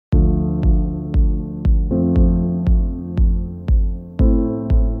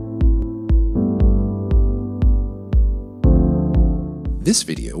This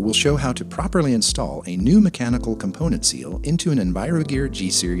video will show how to properly install a new mechanical component seal into an EnviroGear G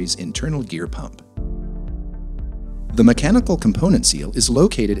Series internal gear pump. The mechanical component seal is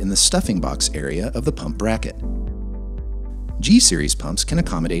located in the stuffing box area of the pump bracket. G Series pumps can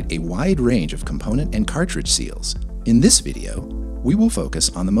accommodate a wide range of component and cartridge seals. In this video, we will focus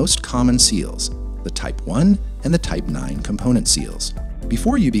on the most common seals, the Type 1 and the Type 9 component seals.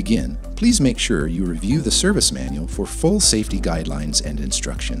 Before you begin, please make sure you review the service manual for full safety guidelines and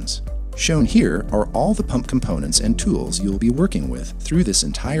instructions. Shown here are all the pump components and tools you will be working with through this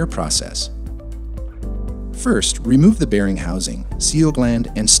entire process. First, remove the bearing housing, seal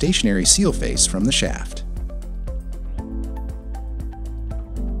gland, and stationary seal face from the shaft.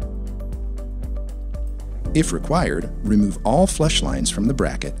 If required, remove all flush lines from the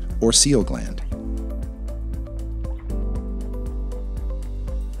bracket or seal gland.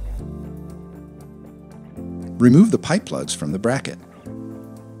 Remove the pipe plugs from the bracket.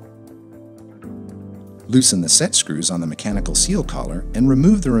 Loosen the set screws on the mechanical seal collar and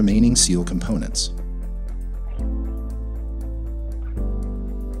remove the remaining seal components.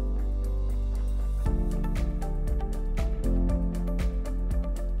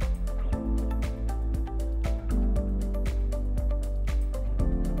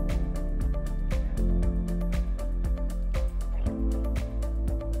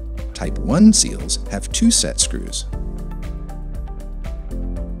 Type 1 seals have 2 set screws,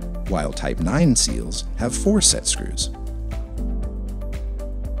 while Type 9 seals have 4 set screws.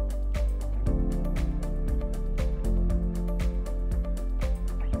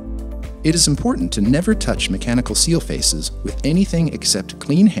 It is important to never touch mechanical seal faces with anything except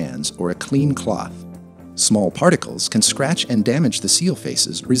clean hands or a clean cloth. Small particles can scratch and damage the seal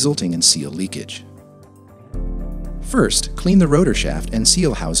faces, resulting in seal leakage. First, clean the rotor shaft and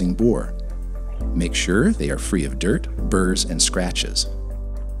seal housing bore. Make sure they are free of dirt, burrs, and scratches.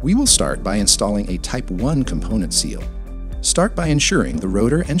 We will start by installing a Type 1 component seal. Start by ensuring the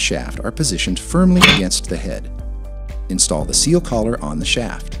rotor and shaft are positioned firmly against the head. Install the seal collar on the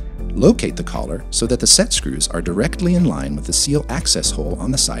shaft. Locate the collar so that the set screws are directly in line with the seal access hole on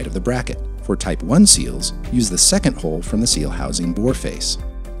the side of the bracket. For Type 1 seals, use the second hole from the seal housing bore face.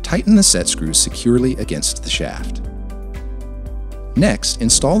 Tighten the set screws securely against the shaft. Next,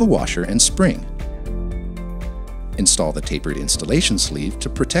 install the washer and spring. Install the tapered installation sleeve to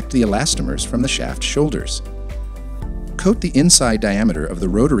protect the elastomers from the shaft shoulders. Coat the inside diameter of the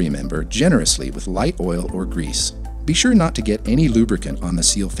rotary member generously with light oil or grease. Be sure not to get any lubricant on the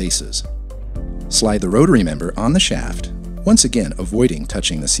seal faces. Slide the rotary member on the shaft, once again avoiding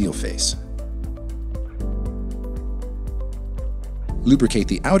touching the seal face. Lubricate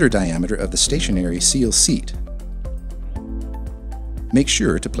the outer diameter of the stationary seal seat. Make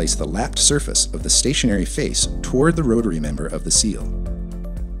sure to place the lapped surface of the stationary face toward the rotary member of the seal.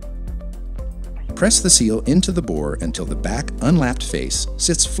 Press the seal into the bore until the back unlapped face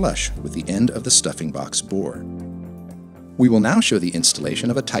sits flush with the end of the stuffing box bore. We will now show the installation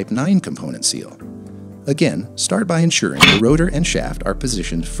of a Type 9 component seal. Again, start by ensuring the rotor and shaft are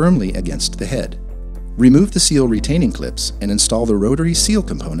positioned firmly against the head. Remove the seal retaining clips and install the rotary seal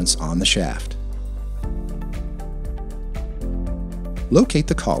components on the shaft. Locate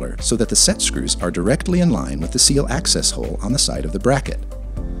the collar so that the set screws are directly in line with the seal access hole on the side of the bracket.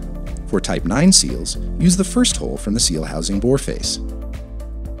 For Type 9 seals, use the first hole from the seal housing bore face.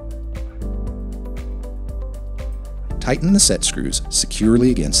 Tighten the set screws securely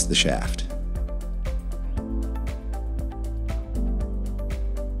against the shaft.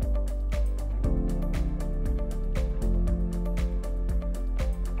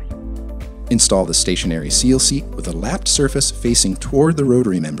 Install the stationary seal seat with a lapped surface facing toward the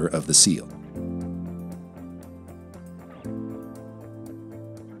rotary member of the seal.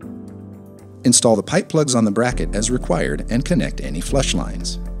 Install the pipe plugs on the bracket as required and connect any flush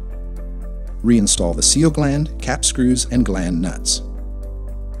lines. Reinstall the seal gland, cap screws, and gland nuts.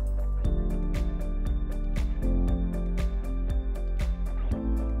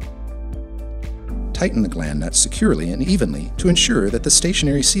 Tighten the gland nuts securely and evenly to ensure that the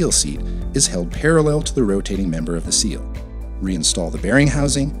stationary seal seat is held parallel to the rotating member of the seal. Reinstall the bearing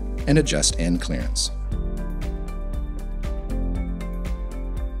housing and adjust end clearance.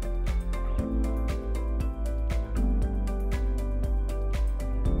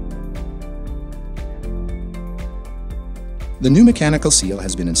 The new mechanical seal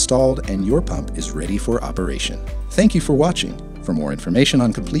has been installed and your pump is ready for operation. Thank you for watching. For more information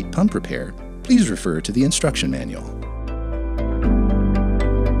on complete pump repair, please refer to the instruction manual.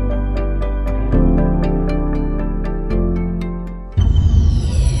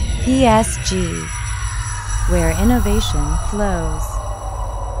 PSG, where innovation flows.